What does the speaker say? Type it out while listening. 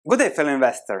Good day, fellow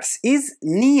investors. Is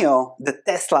NIO the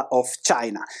Tesla of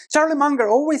China? Charlie Munger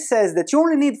always says that you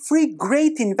only need 3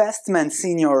 great investments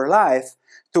in your life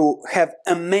to have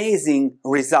amazing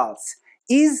results.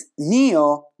 Is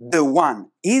NIO the one?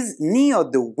 Is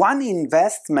NIO the one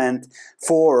investment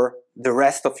for the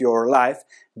rest of your life?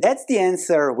 That's the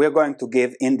answer we're going to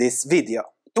give in this video.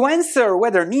 To answer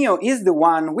whether NIO is the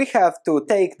one, we have to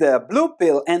take the blue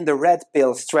pill and the red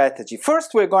pill strategy.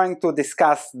 First, we're going to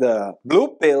discuss the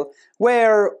blue pill,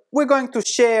 where we're going to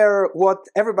share what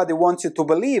everybody wants you to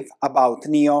believe about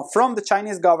NIO from the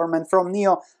Chinese government, from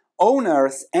NIO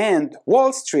owners and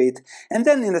Wall Street. And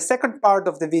then in the second part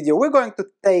of the video, we're going to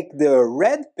take the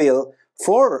red pill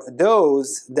for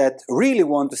those that really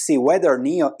want to see whether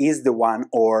NIO is the one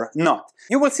or not.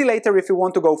 You will see later if you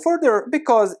want to go further,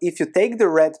 because if you take the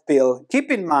red pill,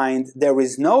 keep in mind there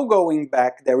is no going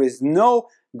back, there is no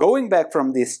going back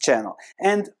from this channel.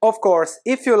 And of course,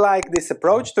 if you like this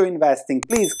approach to investing,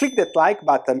 please click that like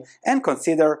button and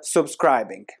consider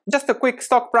subscribing. Just a quick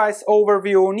stock price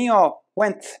overview. NIO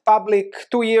went public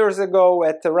 2 years ago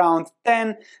at around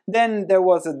 10, then there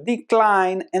was a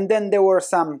decline, and then there were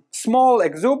some small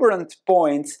exuberant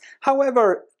points.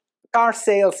 However, car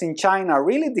sales in China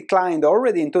really declined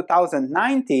already in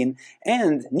 2019,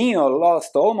 and NIO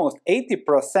lost almost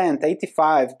 80%,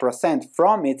 85%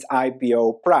 from its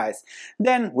IPO price.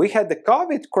 Then we had the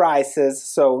COVID crisis,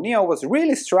 so NIO was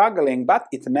really struggling, but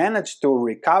it managed to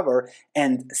recover,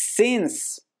 and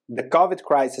since the COVID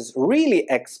crisis really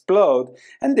explode,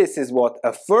 and this is what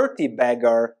a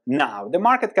 30-bagger now. The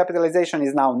market capitalization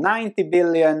is now 90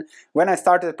 billion. When I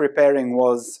started preparing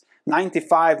was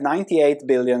 95, 98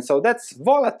 billion, so that's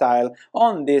volatile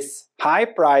on these high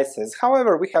prices.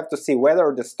 However, we have to see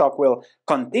whether the stock will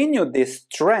continue this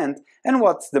trend and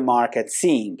what's the market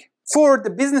seeing. For the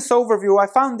business overview, I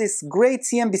found this great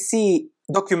CNBC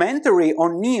documentary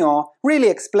on NIO, really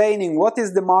explaining what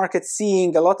is the market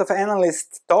seeing, a lot of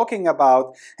analysts talking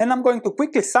about, and I'm going to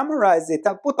quickly summarize it.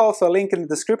 I'll put also a link in the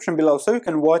description below so you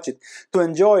can watch it to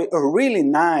enjoy a really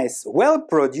nice,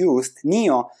 well-produced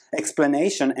NIO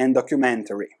explanation and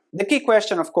documentary. The key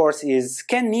question, of course, is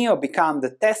can NIO become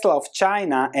the Tesla of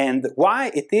China, and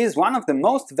why it is one of the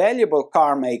most valuable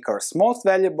car makers, most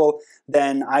valuable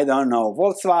than, I don't know,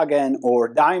 Volkswagen or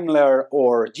Daimler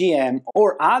or GM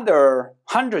or other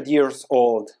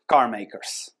 100-year-old car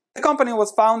makers. The company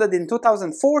was founded in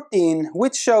 2014,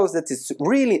 which shows that it's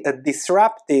really a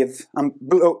disruptive,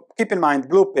 keep in mind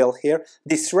blue pill here,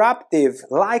 disruptive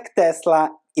like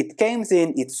Tesla. It comes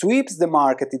in, it sweeps the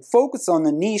market, it focuses on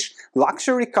a niche,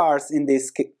 luxury cars in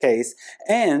this case,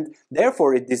 and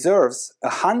therefore it deserves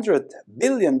 $100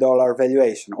 billion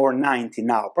valuation, or 90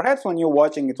 now. Perhaps when you're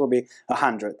watching it will be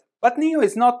 100. But NIO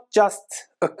is not just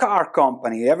a car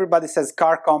company. Everybody says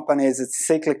car companies, it's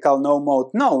cyclical, no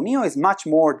mode. No, NIO is much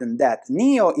more than that.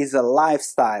 NIO is a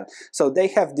lifestyle. So they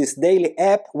have this daily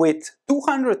app with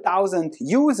 200,000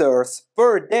 users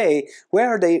per day,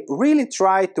 where they really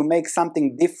try to make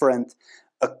something different,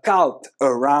 a cult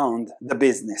around the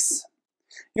business.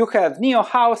 You have NIO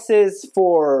houses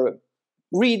for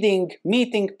reading,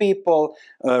 meeting people,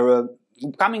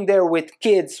 coming there with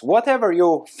kids, whatever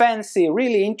you fancy,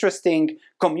 really interesting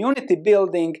community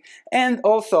building, and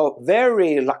also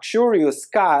very luxurious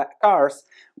cars,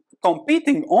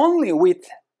 competing only with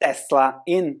Tesla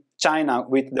in China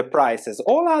with the prices.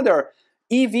 All other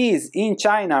EVs in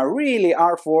China really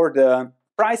are for the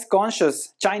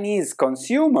price-conscious Chinese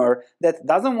consumer that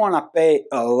doesn't want to pay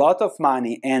a lot of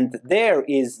money, and there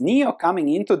is NIO coming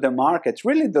into the market,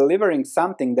 really delivering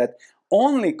something that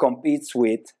only competes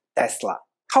with Tesla.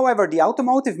 However, the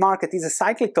automotive market is a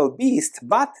cyclical beast,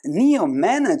 but NIO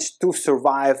managed to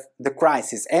survive the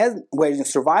crisis. And when you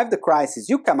survive the crisis,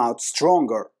 you come out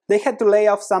stronger. They had to lay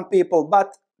off some people,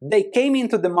 but they came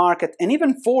into the market and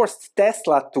even forced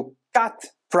Tesla to cut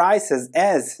prices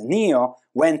as NIO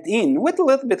went in with a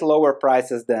little bit lower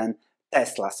prices than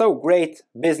Tesla. So great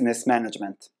business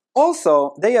management.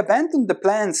 Also, they abandoned the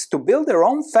plans to build their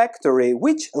own factory,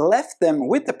 which left them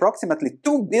with approximately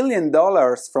 $2 billion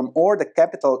from all the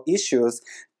capital issues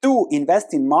to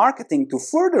invest in marketing to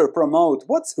further promote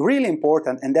what's really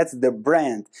important, and that's the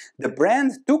brand. The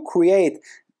brand to create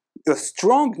a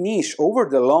strong niche over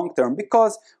the long term,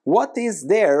 because what is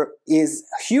there is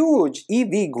huge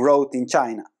EV growth in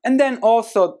China. And then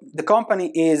also the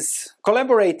company is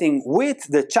collaborating with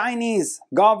the Chinese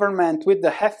government, with the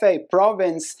Hefei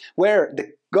province, where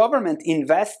the government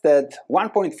invested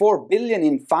 1.4 billion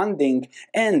in funding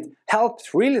and helped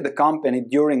really the company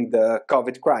during the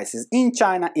COVID crisis. In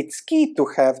China, it's key to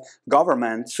have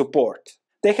government support.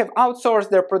 They have outsourced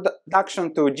their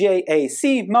production to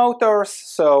GAC Motors,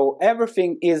 so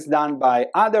everything is done by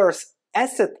others.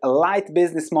 Asset-light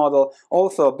business model,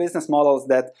 also business models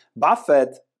that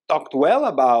Buffett talked well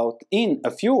about in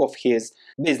a few of his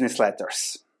business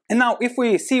letters. And now if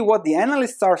we see what the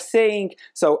analysts are saying,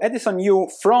 so Edison Yu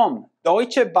from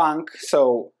Deutsche Bank,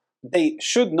 so they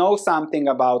should know something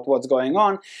about what's going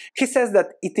on. He says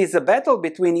that it is a battle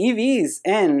between EVs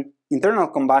and internal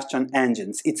combustion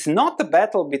engines. It's not a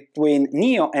battle between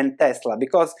NIO and Tesla,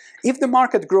 because if the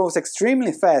market grows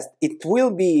extremely fast, it will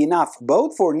be enough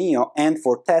both for NIO and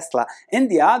for Tesla and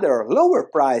the other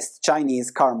lower-priced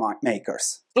Chinese car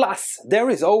makers. Plus, there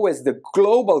is always the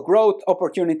global growth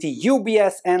opportunity.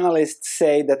 UBS analysts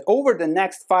say that over the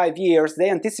next 5 years, they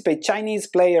anticipate Chinese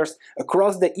players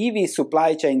across the EV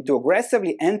supply chain to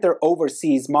aggressively enter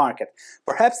overseas market.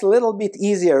 Perhaps a little bit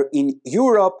easier in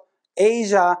Europe,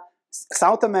 Asia,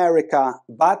 South America,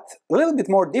 but a little bit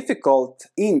more difficult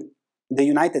in the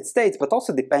United States, but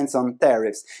also depends on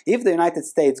tariffs. If the United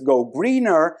States go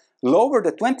greener, lower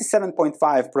the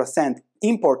 27.5%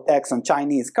 import tax on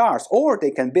Chinese cars, or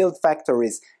they can build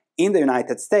factories in the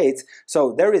United States,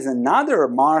 so there is another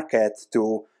market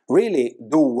to really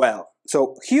do well.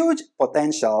 So huge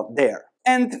potential there.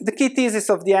 And the key thesis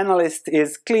of the analyst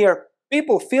is clear.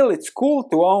 People feel it's cool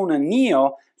to own a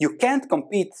NIO. You can't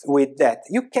compete with that.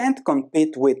 You can't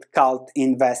compete with cult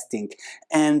investing.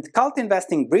 And cult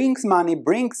investing brings money,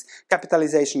 brings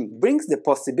capitalization, brings the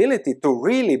possibility to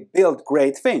really build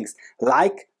great things,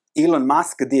 like Elon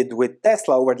Musk did with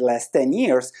Tesla over the last 10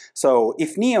 years. So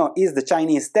if NIO is the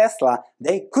Chinese Tesla,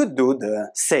 they could do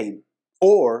the same,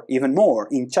 or even more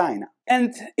in China.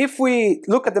 And if we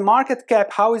look at the market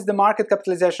cap, how is the market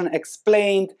capitalization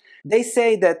explained? They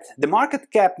say that the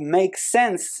market cap makes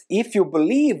sense if you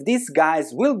believe these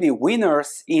guys will be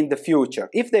winners in the future.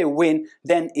 If they win,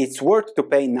 then it's worth to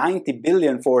pay 90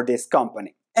 billion for this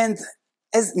company. And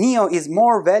as NIO is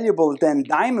more valuable than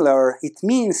Daimler, it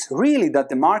means really that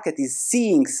the market is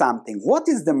seeing something. What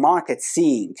is the market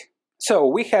seeing? So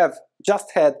we have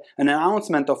just had an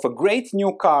announcement of a great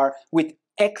new car with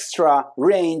extra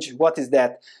range. What is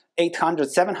that? 800,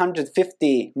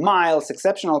 750 miles,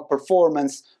 exceptional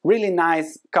performance, really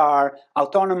nice car,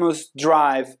 autonomous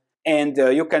drive, and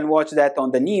you can watch that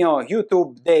on the NIO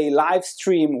YouTube Day live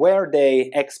stream where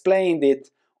they explained it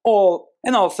all.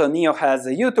 And also NIO has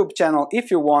a YouTube channel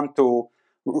if you want to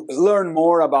learn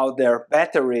more about their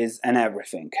batteries and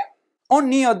everything. On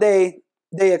NIO Day,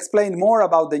 they explained more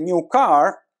about the new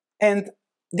car, and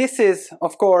this is,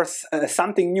 of course,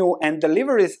 something new, and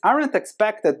deliveries aren't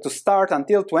expected to start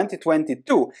until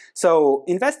 2022. So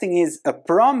investing is a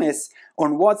promise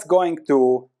on what's going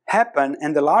to happen,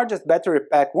 and the largest battery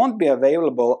pack won't be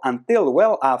available until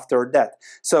well after that.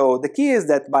 So the key is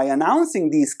that by announcing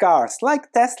these cars,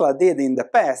 like Tesla did in the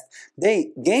past,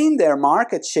 they gain their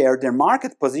market share, their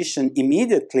market position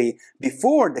immediately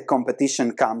before the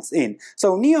competition comes in.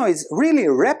 So NIO is really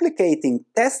replicating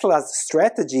Tesla's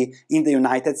strategy in the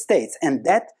United States, and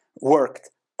that worked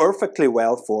perfectly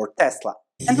well for Tesla.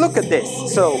 And look at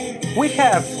this, so we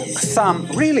have some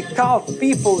really cult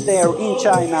people there in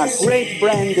China, great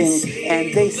branding,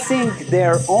 and they sing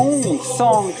their own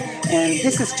song, and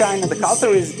this is China, the culture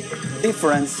is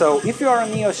different. So if you are a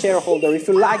NIO shareholder, if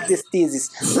you like this thesis,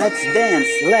 let's dance,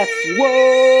 let's,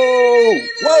 whoa,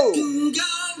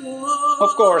 whoa!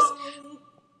 Of course,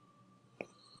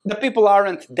 the people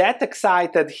aren't that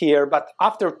excited here, but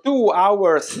after 2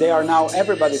 hours they are now,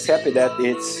 everybody's happy that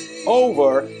it's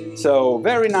over. So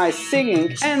very nice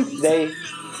singing, and they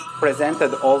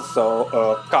presented also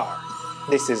a car.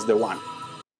 This is the one.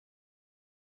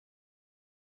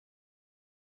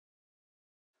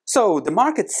 So the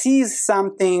market sees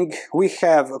something, we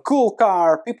have a cool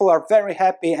car, people are very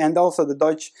happy, and also the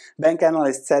Deutsche Bank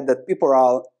analyst said that people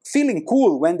are feeling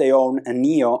cool when they own a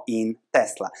NIO in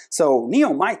Tesla. So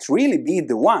NIO might really be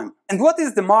the one. And what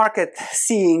is the market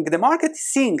seeing? The market is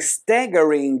seeing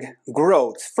staggering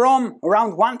growth. From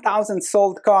around 1,000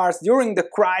 sold cars during the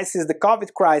crisis, the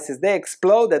COVID crisis, they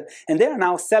exploded, and they are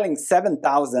now selling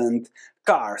 7,000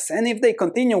 cars. And if they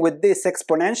continue with this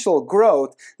exponential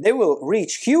growth, they will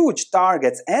reach huge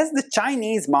targets as the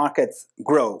Chinese markets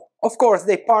grow. Of course,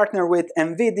 they partner with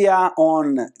NVIDIA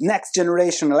on next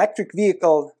generation electric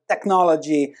vehicle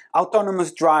technology,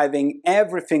 autonomous driving,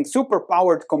 everything, super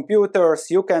powered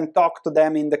computers, you can talk to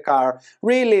them in the car.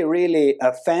 Really, really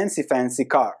a fancy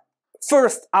car.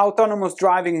 First autonomous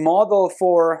driving model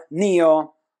for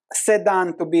NIO,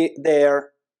 sedan to be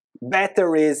there,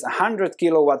 batteries, 100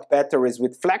 kilowatt batteries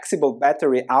with flexible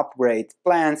battery upgrade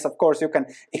plans. Of course, you can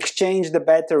exchange the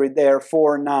battery there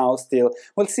for now still.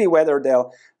 We'll see whether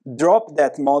they'll drop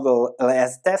that model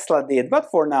as Tesla did, but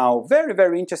for now, very,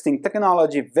 very interesting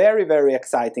technology, very, very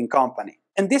exciting company.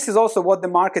 And this is also what the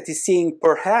market is seeing,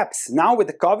 perhaps now with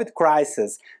the COVID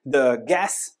crisis,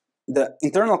 the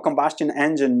internal combustion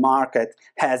engine market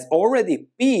has already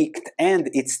peaked, and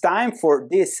it's time for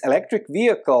this electric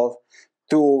vehicle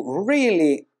to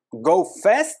really go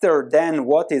faster than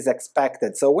what is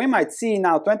expected. So we might see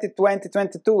now 2020,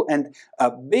 2022 and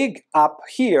a big up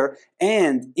here,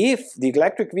 and if the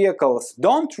electric vehicles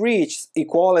don't reach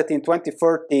equality in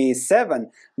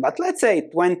 2037, but let's say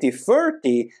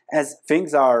 2030, as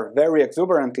things are very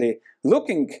exuberantly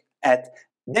looking at,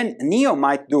 then NIO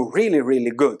might do really,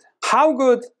 really good. How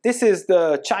good? This is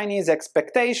the Chinese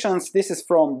expectations. This is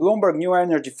from Bloomberg New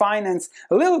Energy Finance.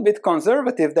 A little bit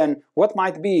conservative than what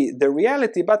might be the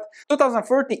reality, but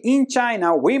 2030 in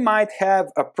China, we might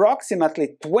have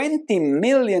approximately 20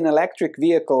 million electric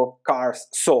vehicle cars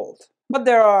sold. But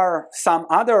there are some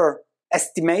other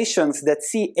estimations that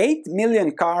see 8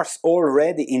 million cars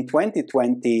already in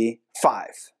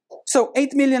 2025. So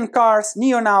 8 million cars,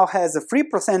 NIO now has a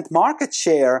 3% market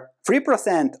share.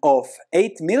 3% of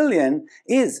 8 million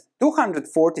is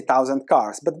 240,000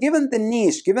 cars. But given the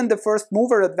niche, given the first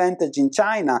mover advantage in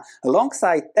China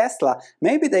alongside Tesla,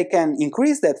 maybe they can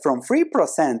increase that from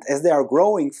 3% as they are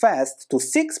growing fast to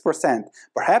 6%,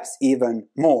 perhaps even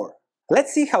more.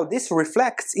 Let's see how this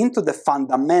reflects into the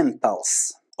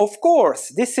fundamentals. Of course,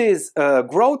 this is a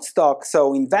growth stock,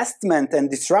 so investment and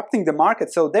disrupting the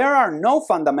market, so there are no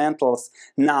fundamentals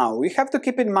now. We have to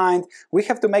keep in mind, we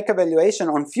have to make a valuation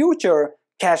on future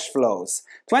cash flows.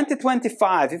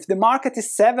 2025, if the market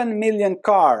is 7 million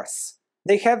cars,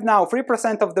 they have now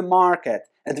 3% of the market,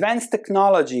 advanced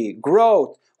technology,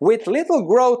 growth, with little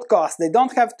growth costs. They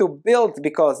don't have to build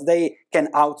because they can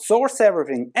outsource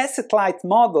everything. Asset-light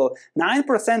model,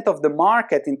 9% of the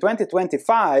market in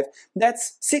 2025,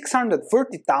 that's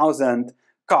 630,000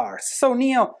 cars. So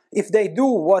NIO, if they do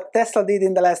what Tesla did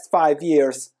in the last 5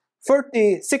 years,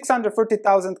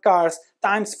 630,000 cars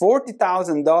times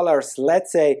 $40,000,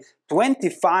 let's say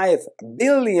 25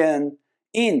 billion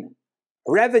in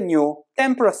revenue,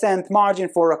 10% margin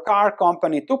for a car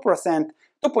company, 2%,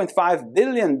 $2.5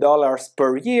 billion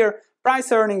per year,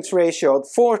 price earnings ratio of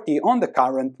 40 on the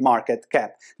current market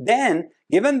cap. Then,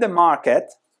 given the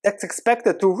market that's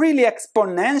expected to really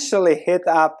exponentially hit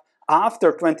up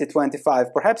after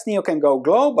 2025, perhaps NIO can go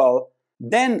global,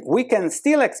 then we can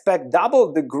still expect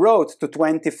double the growth to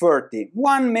 2030.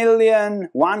 1 million,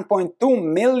 1.2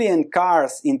 million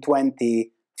cars in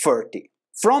 2030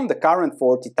 from the current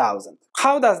 40,000.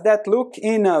 How does that look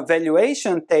in a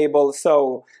valuation table?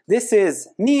 So this is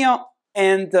NIO,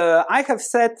 and I have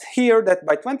set here that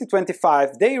by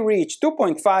 2025 they reach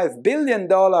 $2.5 billion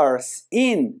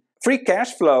in free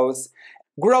cash flows.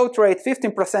 Growth rate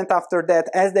 15% after that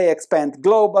as they expand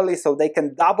globally, so they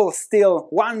can double still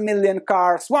 1 million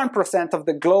cars, 1% of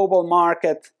the global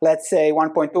market, let's say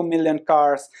 1.2 million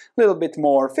cars, a little bit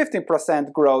more,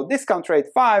 15% growth, discount rate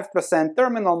 5%,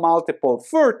 terminal multiple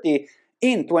 30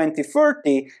 in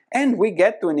 2030, and we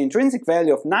get to an intrinsic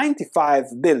value of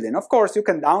 95 billion. Of course, you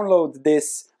can download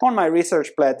this on my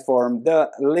research platform. The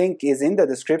link is in the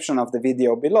description of the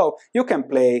video below. You can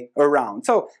play around.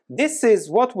 So this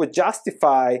is what would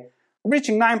justify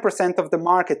reaching 9% of the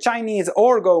market, Chinese,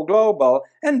 or go global,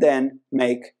 and then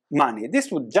make money.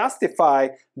 This would justify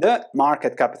the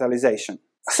market capitalization.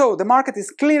 So the market is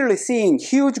clearly seeing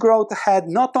huge growth ahead,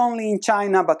 not only in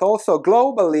China, but also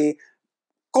globally.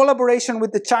 Collaboration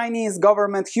with the Chinese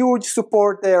government, huge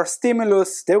support there,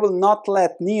 stimulus. They will not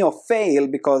let NIO fail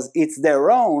because it's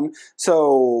their own.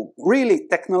 So really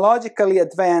technologically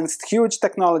advanced, huge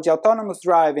technology, autonomous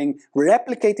driving,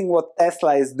 replicating what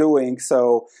Tesla is doing.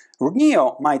 So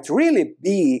NIO might really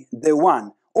be the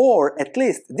one, or at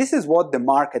least this is what the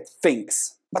market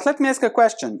thinks. But let me ask a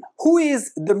question. Who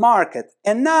is the market?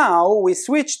 And now we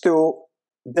switch to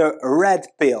the red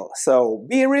pill. So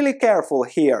be really careful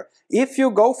here. If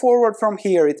you go forward from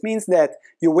here, it means that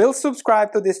you will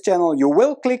subscribe to this channel, you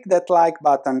will click that like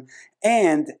button,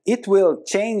 and it will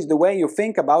change the way you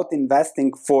think about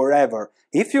investing forever.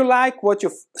 If you like what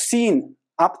you've seen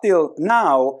up till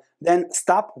now, then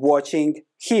stop watching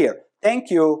here.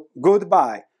 Thank you,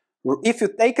 goodbye. If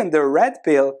you've taken the red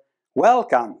pill,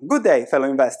 welcome. Good day, fellow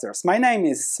investors. My name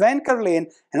is Sven Karlin,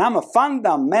 and I'm a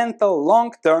fundamental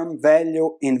long-term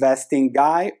value investing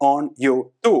guy on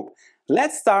YouTube.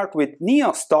 Let's start with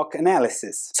NIO Stock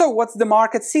Analysis. So what's the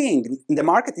market seeing? The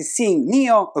market is seeing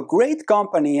NIO, a great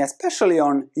company, especially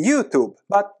on YouTube.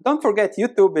 But don't forget,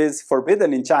 YouTube is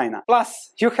forbidden in China.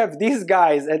 Plus, you have these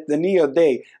guys at the NIO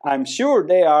Day. I'm sure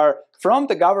they are from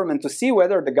the government to see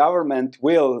whether the government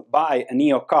will buy a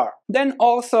NIO car. Then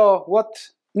also what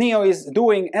NIO is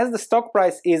doing, as the stock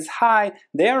price is high,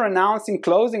 they are announcing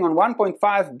closing on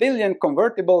 1.5 billion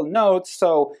convertible notes.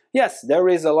 So yes, there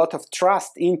is a lot of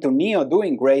trust into NIO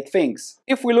doing great things.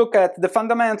 If we look at the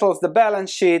fundamentals, the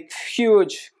balance sheet,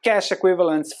 huge cash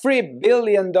equivalents, $3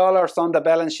 billion on the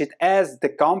balance sheet, as the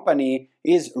company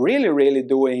is really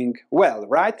doing well,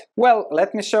 right? Well,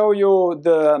 let me show you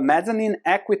the mezzanine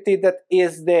equity that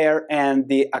is there and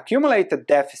the accumulated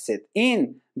deficit.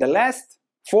 In the last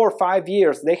 4 or 5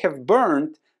 years, they have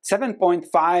burned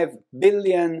 $7.5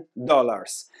 billion.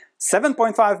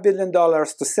 $7.5 billion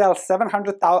to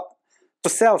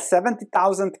sell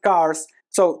 70,000 cars.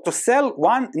 So to sell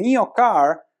one NIO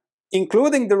car,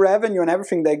 including the revenue and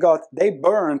everything they got, they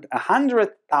burned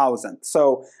 100,000.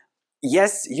 So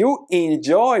yes, you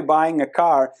enjoy buying a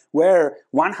car where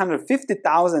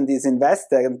 150,000 is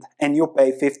invested and you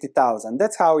pay 50,000.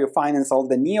 That's how you finance all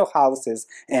the NIO houses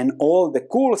and all the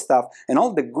cool stuff and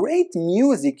all the great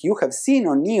music you have seen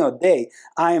on NIO Day.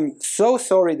 I am so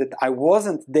sorry that I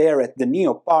wasn't there at the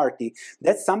NIO party.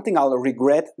 That's something I'll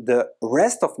regret the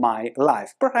rest of my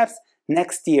life. Perhaps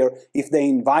next year if they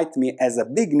invite me as a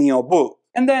big NIO bull.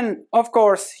 And then, of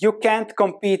course, you can't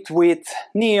compete with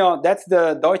NIO. That's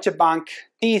the Deutsche Bank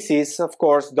Thesis, of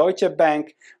course. Deutsche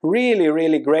Bank,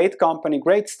 really great company,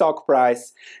 great stock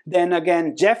price. Then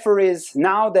again, Jefferies,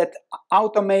 now that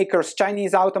automakers,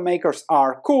 Chinese automakers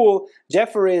are cool,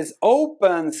 Jefferies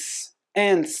opens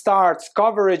and starts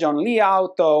coverage on Li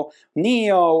Auto,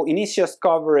 NIO, initiates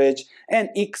coverage, and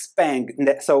Xpeng.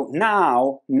 So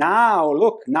now,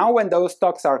 look, now when those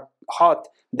stocks are hot,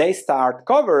 they start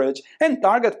coverage and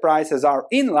target prices are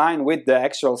in line with the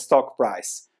actual stock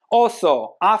price.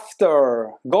 Also,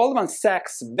 after Goldman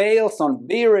Sachs bails on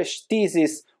bearish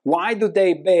thesis, why do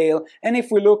they bail? And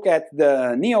if we look at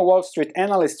the NIO Wall Street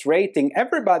Analyst rating,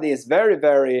 everybody is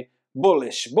very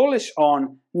bullish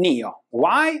on NIO.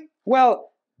 Why?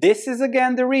 Well, this is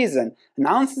again the reason.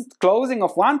 Announced closing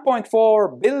of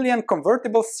 1.4 billion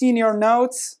convertible senior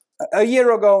notes. A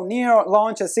year ago, NIO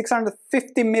launched a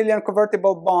 650 million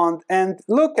convertible bond, and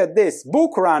look at this,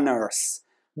 book runners.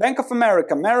 Bank of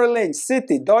America, Merrill Lynch,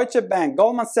 Citi, Deutsche Bank,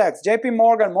 Goldman Sachs, JP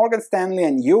Morgan, Morgan Stanley,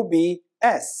 and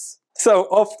UBS. So,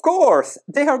 of course,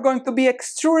 they are going to be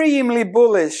extremely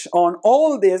bullish on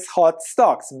all these hot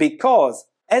stocks because,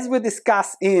 as we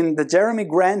discussed in the Jeremy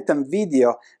Grantham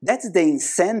video, that's the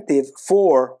incentive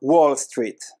for Wall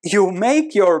Street. You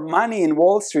make your money in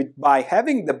Wall Street by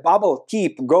having the bubble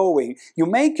keep going. You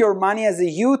make your money as a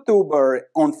YouTuber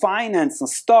on finance and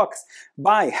stocks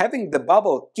by having the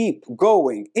bubble keep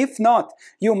going. If not,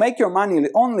 you make your money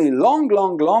only long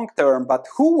term, but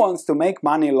who wants to make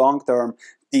money long term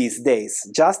these days?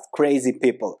 Just crazy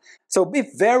people. So be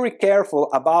very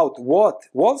careful about what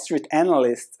Wall Street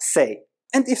analysts say.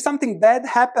 And if something bad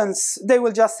happens, they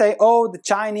will just say, oh, the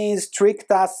Chinese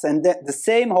tricked us, and the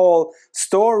same whole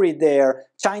story there.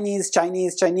 Chinese,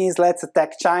 let's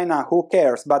attack China, who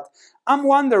cares? But I'm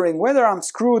wondering whether I'm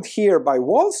screwed here by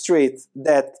Wall Street,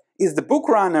 that is the book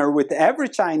runner with every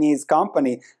Chinese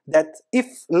company, that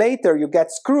if later you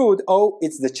get screwed, oh,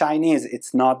 it's the Chinese,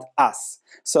 it's not us.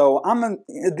 So I'm in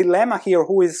a dilemma here,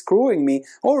 who is screwing me,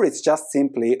 or it's just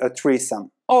simply a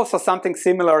threesome. Also something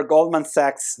similar Goldman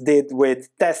Sachs did with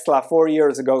Tesla 4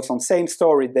 years ago, so same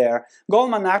story there.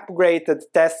 Goldman upgraded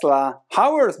Tesla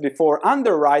hours before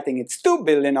underwriting its $2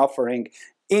 billion offering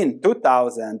in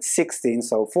 2016,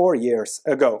 so 4 years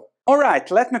ago.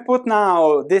 Alright, let me put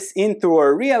now this into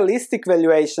a realistic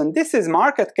valuation. This is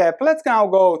market cap. Let's now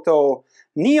go to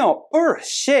NIO per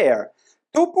share.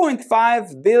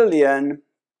 2.5 billion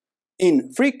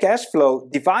in free cash flow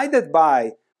divided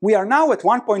by, we are now at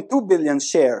 1.2 billion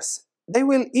shares. They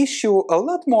will issue a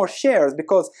lot more shares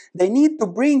because they need to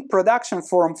bring production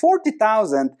from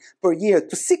 40,000 per year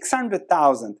to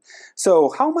 600,000.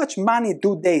 So how much money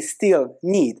do they still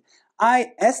need?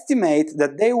 I estimate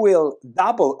that they will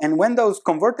double, and when those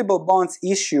convertible bonds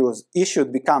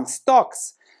issued become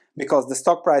stocks, because the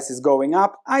stock price is going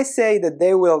up, I say that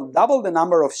they will double the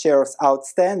number of shares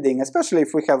outstanding, especially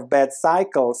if we have bad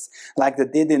cycles like they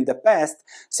did in the past.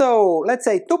 So let's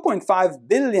say 2.5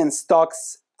 billion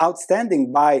stocks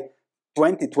outstanding by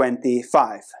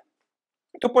 2025.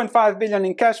 2.5 billion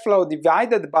in cash flow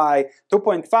divided by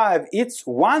 2.5, it's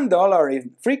 $1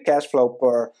 in free cash flow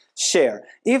per share.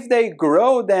 If they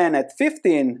grow then at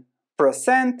 15%,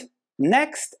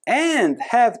 next and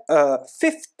have a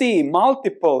 50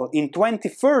 multiple in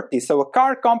 2030, so a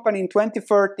car company in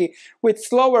 2030 with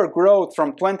slower growth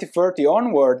from 2030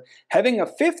 onward, having a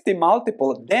 50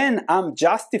 multiple, then I'm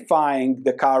justifying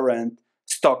the current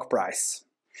stock price.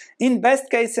 In best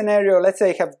case scenario, let's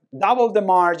say have double the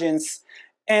margins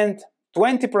and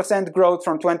 20% growth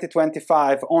from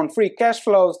 2025 on free cash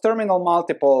flows, terminal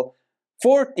multiple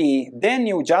 40, then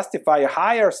you justify a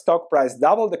higher stock price,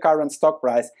 double the current stock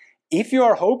price, if you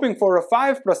are hoping for a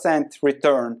 5%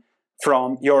 return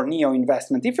from your NIO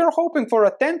investment. If you're hoping for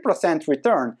a 10%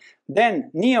 return,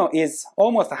 then NIO is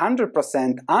almost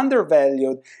 100%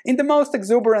 undervalued. In the most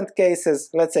exuberant cases,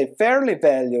 let's say fairly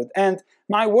valued. And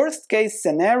my worst case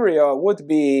scenario would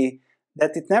be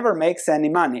that it never makes any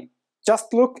money.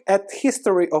 Just look at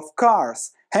history of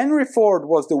cars. Henry Ford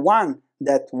was the one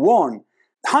that won.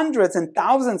 Hundreds and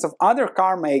thousands of other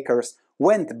car makers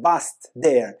went bust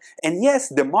there. And yes,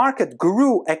 the market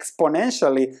grew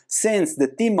exponentially since the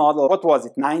T model, what was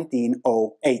it,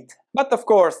 1908. But of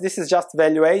course, this is just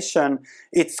valuation.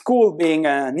 It's cool being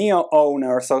a NIO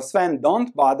owner, so Sven,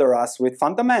 don't bother us with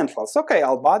fundamentals. Okay,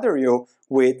 I'll bother you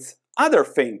with other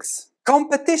things.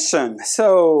 Competition.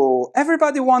 So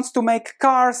everybody wants to make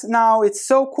cars now. It's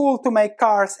so cool to make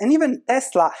cars. And even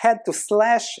Tesla had to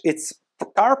slash its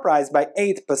car price by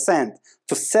 8%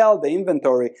 to sell the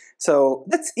inventory. So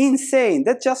that's insane.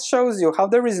 That just shows you how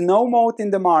there is no moat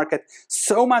in the market,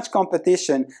 so much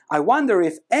competition. I wonder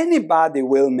if anybody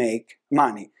will make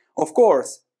money. Of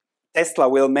course, Tesla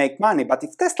will make money, but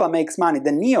if Tesla makes money,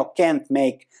 then NIO can't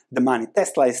make the money.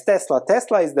 Tesla is Tesla.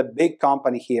 Tesla is the big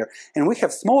company here. And we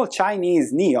have small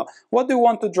Chinese NIO. What do you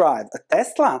want to drive? A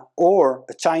Tesla or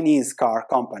a Chinese car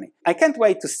company? I can't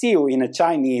wait to see you in a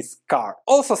Chinese car.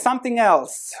 Also, something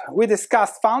else we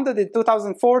discussed, founded in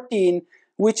 2014,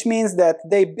 which means that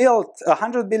they built a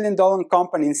 $100 billion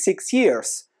company in 6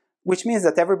 years. Which means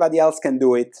that everybody else can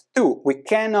do it too. We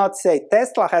cannot say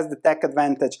Tesla has the tech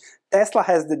advantage, Tesla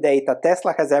has the data,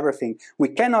 Tesla has everything. We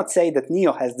cannot say that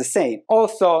NIO has the same.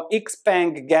 Also,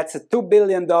 Xpeng gets a $2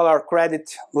 billion credit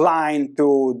line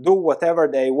to do whatever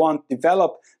they want,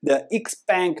 develop the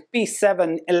Xpeng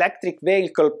P7 electric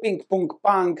vehicle, ping pong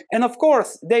pong. And of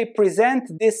course, they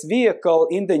present this vehicle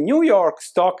in the New York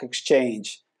Stock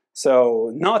Exchange.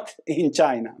 So not in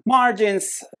China.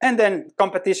 Margins, and then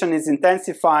competition is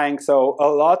intensifying, so a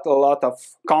lot of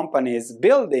companies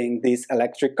building these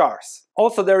electric cars.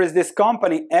 Also, there is this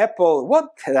company, Apple. What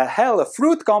the hell? A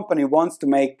fruit company wants to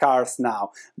make cars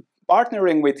now,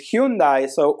 partnering with Hyundai,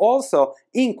 so also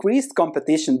increased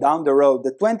competition down the road,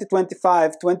 the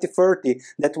 2025, 2030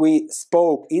 that we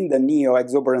spoke in the NIO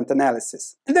exuberant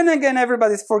analysis. And then again,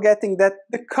 everybody's forgetting that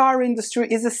the car industry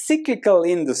is a cyclical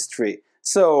industry.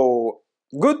 So,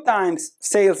 good times,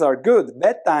 sales are good.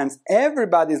 Bad times,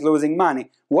 everybody's losing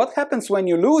money. What happens when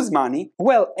you lose money?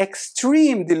 Well,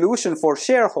 extreme dilution for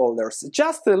shareholders.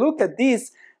 Just look at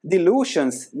these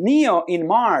dilutions. NIO in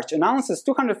March announces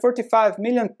 235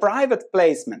 million private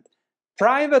placement.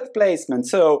 Private placement,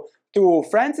 so to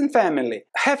friends and family.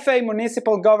 Hefei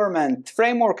municipal government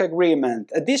framework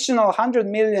agreement. Additional 100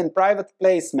 million private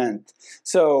placement.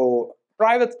 So,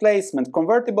 private placement,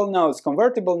 convertible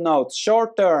notes,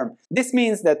 short term. This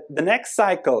means that the next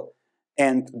cycle,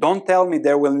 and don't tell me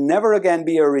there will never again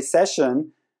be a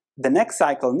recession, the next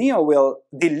cycle NIO will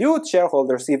dilute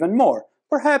shareholders even more,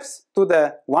 perhaps to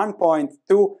the 1.2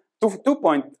 to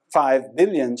 2.5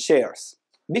 billion shares.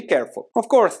 Be careful. Of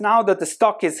course, now that the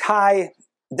stock is high,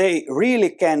 they really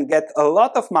can get a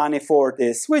lot of money for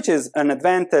this, which is an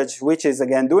advantage, which is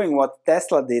again doing what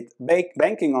Tesla did,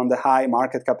 banking on the high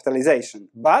market capitalization.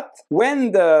 But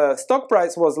when the stock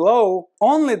price was low,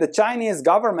 only the Chinese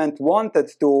government wanted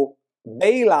to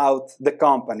bail out the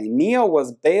company. NIO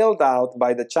was bailed out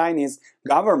by the Chinese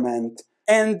government.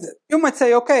 And you might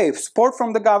say, okay, support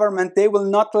from the government, they will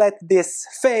not let this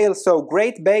fail, so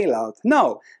great bailout.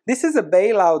 No, this is a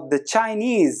bailout the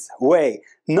Chinese way,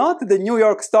 not the New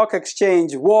York Stock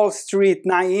Exchange, Wall Street,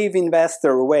 naive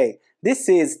investor way. This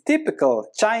is typical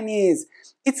Chinese.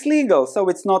 It's legal, so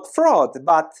it's not fraud,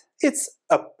 but it's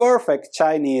a perfect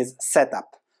Chinese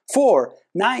setup for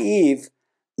naive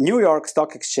New York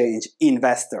Stock Exchange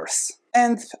investors.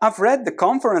 And I've read the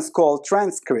conference call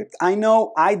transcript. I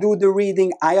know I do the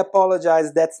reading, I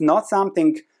apologize, that's not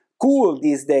something cool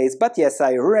these days, but yes,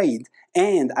 I read,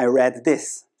 and I read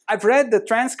this. I've read the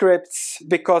transcripts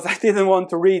because I didn't want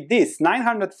to read this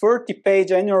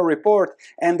 930-page annual report,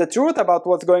 and the truth about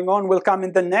what's going on will come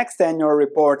in the next annual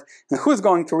report. And who's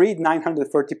going to read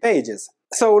 930 pages?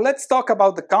 So let's talk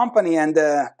about the company and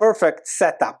the perfect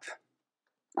setup.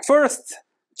 First,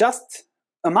 just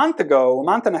a month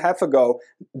and a half ago,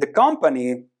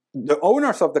 the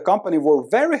owners of the company were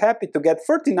very happy to get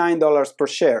 $39 per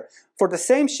share. For the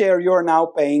same share, you're now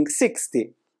paying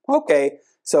 $60. Okay,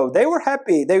 so they were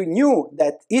happy. They knew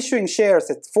that issuing shares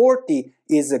at $40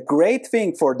 is a great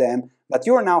thing for them, but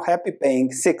you're now happy paying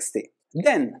 $60.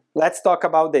 Then, let's talk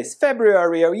about this.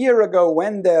 February, a year ago,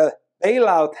 when the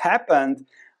bailout happened,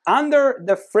 under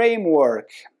the framework,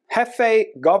 Hefei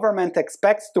government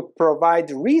expects to provide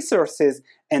resources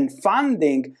and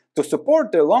funding to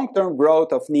support the long-term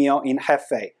growth of NIO in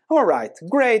Hefei. Alright,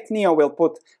 great, NIO will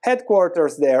put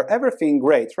headquarters there, everything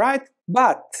great, right?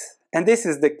 But, and this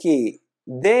is the key,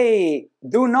 they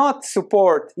do not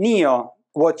support NIO,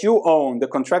 what you own, the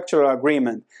contractual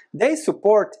agreement. They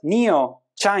support NIO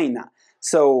China.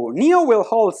 So NIO will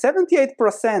hold 78%,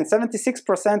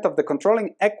 76% of the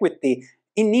controlling equity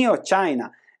in NIO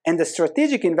China, and the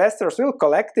strategic investors will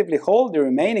collectively hold the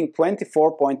remaining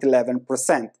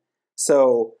 24.11%.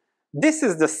 So this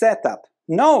is the setup.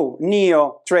 No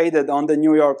NIO traded on the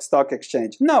New York Stock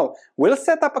Exchange. No, we'll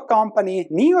set up a company,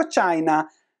 NIO China,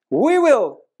 we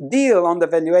will deal on the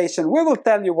valuation, we will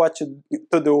tell you what to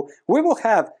do, we will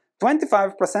have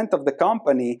 25% of the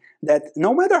company that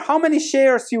no matter how many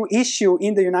shares you issue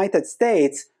in the United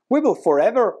States, we will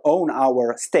forever own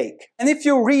our stake. And if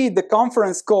you read the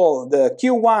conference call, the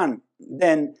Q1,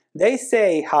 then they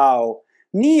say how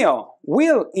NIO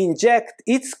will inject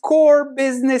its core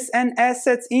business and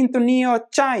assets into NIO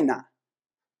China.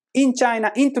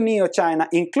 Into NIO China,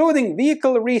 including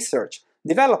vehicle research,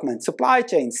 development, supply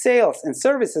chain, sales and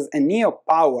services, and NIO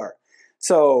Power.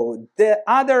 So the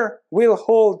other will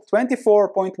hold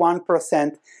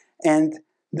 24.1%, and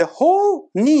the whole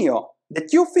NIO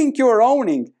that you think you're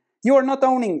owning, you are not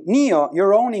owning NIO,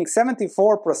 you're owning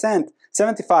 74%,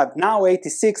 75, now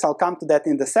 86, I'll come to that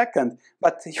in a second,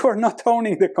 but you're not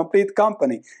owning the complete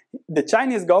company. The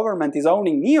Chinese government is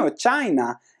owning NIO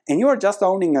China, and you're just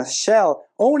owning a shell,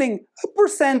 owning a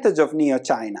percentage of NIO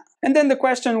China. And then the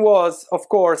question was, of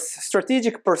course,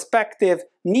 strategic perspective.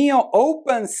 NIO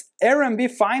opens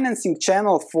RMB financing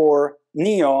channel for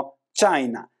NIO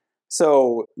China.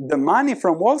 So the money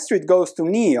from Wall Street goes to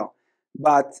NIO,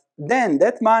 but then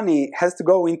that money has to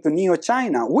go into NIO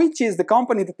China, which is the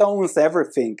company that owns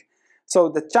everything. So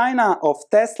the China of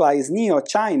Tesla is NIO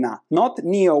China, not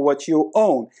NIO what you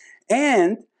own.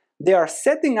 And they are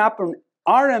setting up an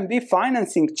RMB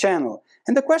financing channel.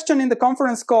 And the question in the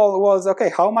conference call was, okay,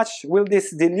 how much will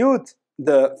this dilute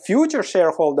the future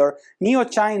shareholder? NIO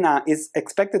China is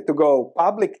expected to go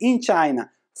public in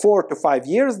China 4 to 5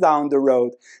 years down the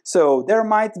road. So there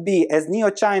might be, as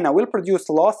NIO China will produce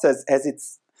losses as it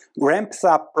ramps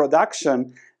up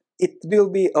production, it will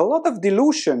be a lot of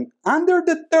dilution under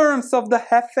the terms of the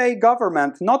Hefei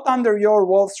government, not under your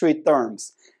Wall Street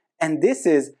terms. And this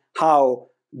is how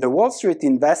the Wall Street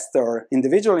investor,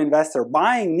 individual investor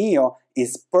buying NIO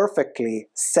is perfectly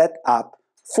set up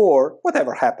for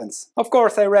whatever happens. Of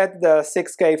course, I read the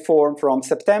 6K form from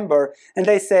September, and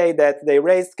they say that they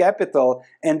raised capital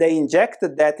and they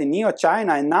injected that in NIO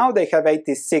China, and now they have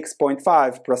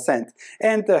 86.5%.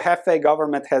 And the Hefei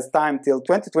government has time till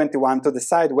 2021 to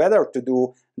decide whether to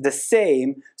do the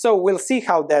same. So we'll see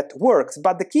how that works.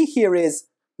 But the key here is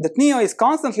that NIO is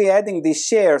constantly adding these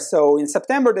shares. So in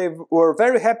September they were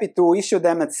very happy to issue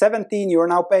them at 17, you're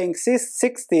now paying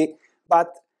 60, but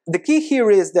the key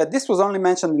here is that this was only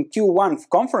mentioned in Q1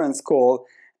 conference call,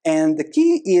 and the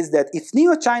key is that if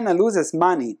NIO China loses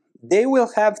money, they will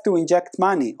have to inject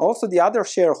money. Also the other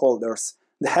shareholders,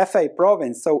 the Hefei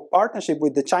province, so partnership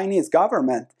with the Chinese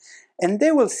government, and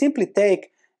they will simply take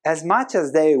as much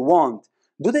as they want.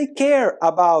 Do they care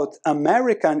about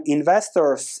American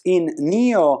investors in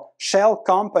NIO shell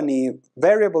company,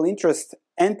 variable interest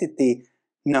entity?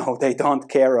 No, they don't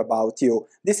care about you.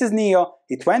 This is NIO,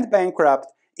 it went bankrupt,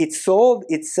 it sold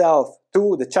itself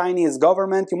to the Chinese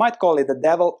government, you might call it the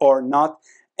devil or not,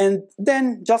 and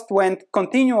then just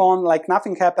continue on like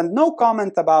nothing happened. No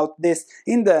comment about this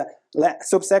in the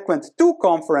subsequent 2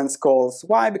 conference calls.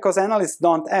 Why? Because analysts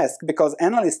don't ask, because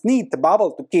analysts need the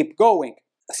bubble to keep going.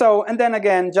 So, and then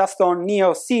again, just on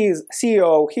Nio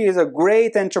CEO, he is a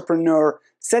great entrepreneur,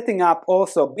 setting up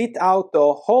also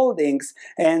BitAuto Holdings,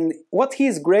 and what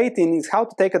he's great in is how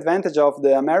to take advantage of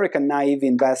the American naive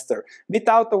investor.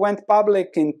 BitAuto went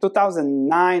public in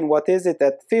 2009,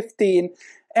 at 15,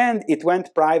 and it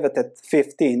went private at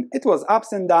 15. It was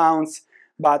ups and downs,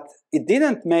 but it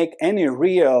didn't make any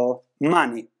real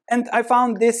money. And I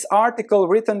found this article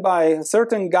written by a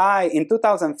certain guy in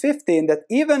 2015 that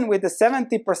even with the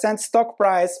 70% stock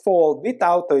price fall,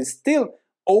 BitAuto is still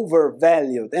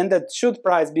overvalued, and that should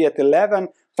price be at 11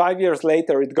 5 years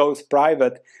later it goes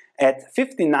private at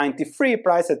 1593,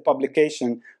 price at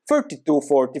publication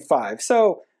 3245.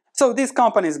 So these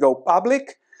companies go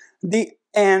public. The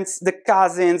aunts, the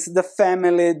cousins, the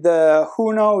family, the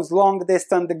who knows, long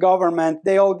distance, the government,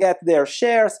 they all get their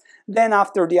shares. Then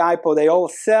after the IPO, they all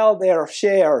sell their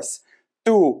shares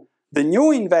to the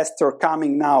new investor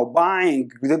coming now,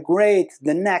 buying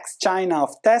the next China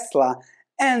of Tesla,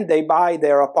 and they buy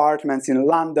their apartments in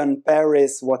London,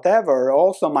 Paris, whatever,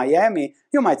 also Miami.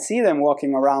 You might see them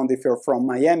walking around if you're from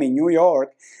Miami, New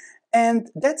York. And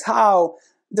that's how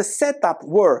the setup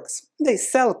works. They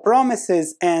sell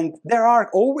promises, and there are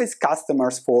always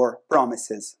customers for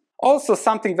promises. Also,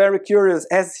 something very curious,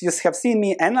 as you have seen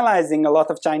me analyzing a lot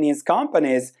of Chinese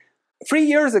companies, 3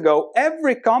 years ago,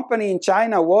 every company in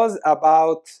China was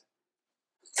about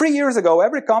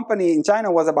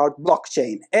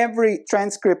blockchain. Every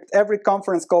transcript, every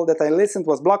conference call that I listened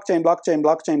was blockchain, blockchain,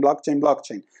 blockchain, blockchain,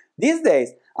 blockchain. These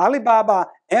days, Alibaba,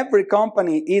 every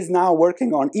company is now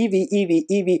working on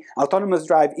EV, autonomous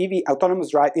drive, EV, autonomous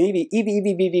drive, EV,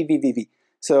 EV.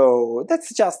 So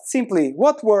that's just simply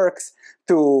what works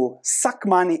to suck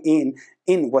money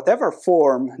in whatever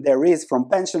form there is from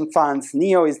pension funds.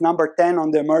 NIO is number 10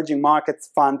 on the emerging markets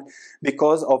fund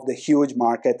because of the huge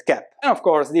market cap. And of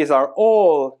course, these are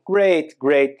all great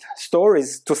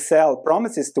stories to sell,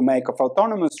 promises to make of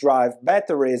autonomous drive,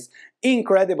 batteries,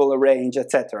 incredible range,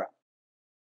 etc.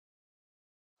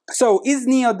 So is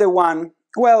NIO the one?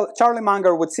 Well, Charlie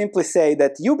Munger would simply say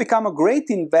that you become a great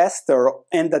investor,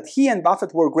 and that he and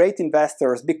Buffett were great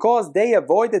investors because they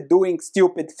avoided doing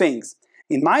stupid things.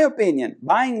 In my opinion,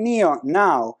 buying NIO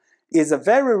now is a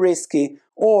very risky,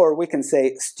 or we can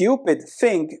say stupid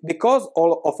thing, because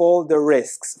of all the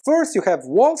risks. First, you have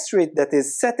Wall Street that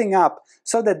is setting up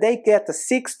so that they get a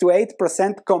 6 to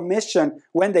 8% commission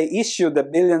when they issue the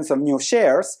billions of new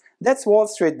shares. That's Wall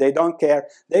Street, they don't care,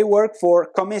 they work for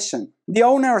commission. The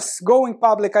owners going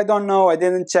public, I don't know, I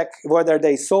didn't check whether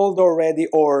they sold already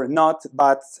or not,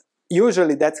 but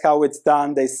usually that's how it's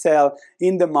done. They sell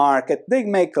in the market, they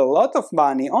make a lot of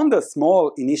money on the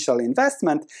small initial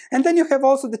investment, and then you have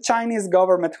also the Chinese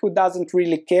government who doesn't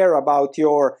really care about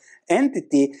your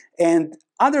entity, and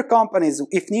other companies,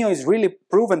 if NIO is really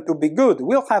proven to be good,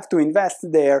 will have to invest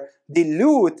there,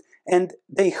 dilute, and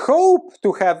they hope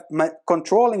to have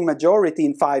controlling majority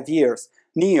in 5 years.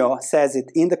 NIO says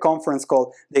it in the conference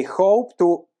call. They hope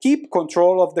to keep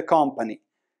control of the company.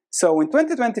 So in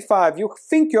 2025, you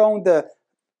think you own the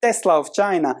Tesla of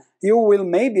China, you will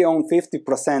maybe own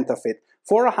 50% of it.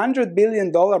 For a $100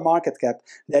 billion market cap,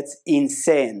 that's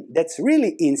insane. That's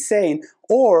really insane,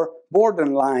 or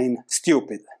borderline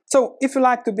stupid. So if you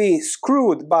like to be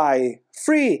screwed by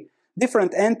 3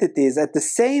 different entities at the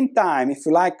same time, if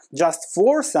you like just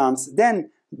foursomes,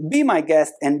 then be my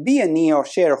guest and be a NIO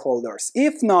shareholders.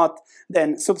 If not,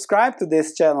 then subscribe to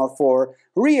this channel for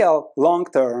real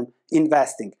long-term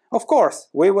investing. Of course,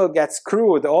 we will get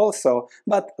screwed also,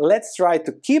 but let's try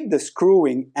to keep the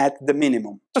screwing at the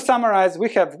minimum. To summarize, we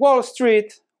have Wall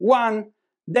Street, 1,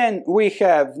 then we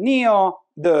have NIO,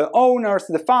 the owners,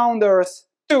 the founders,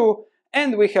 2,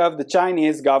 and we have the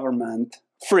Chinese government,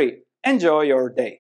 3. Enjoy your day.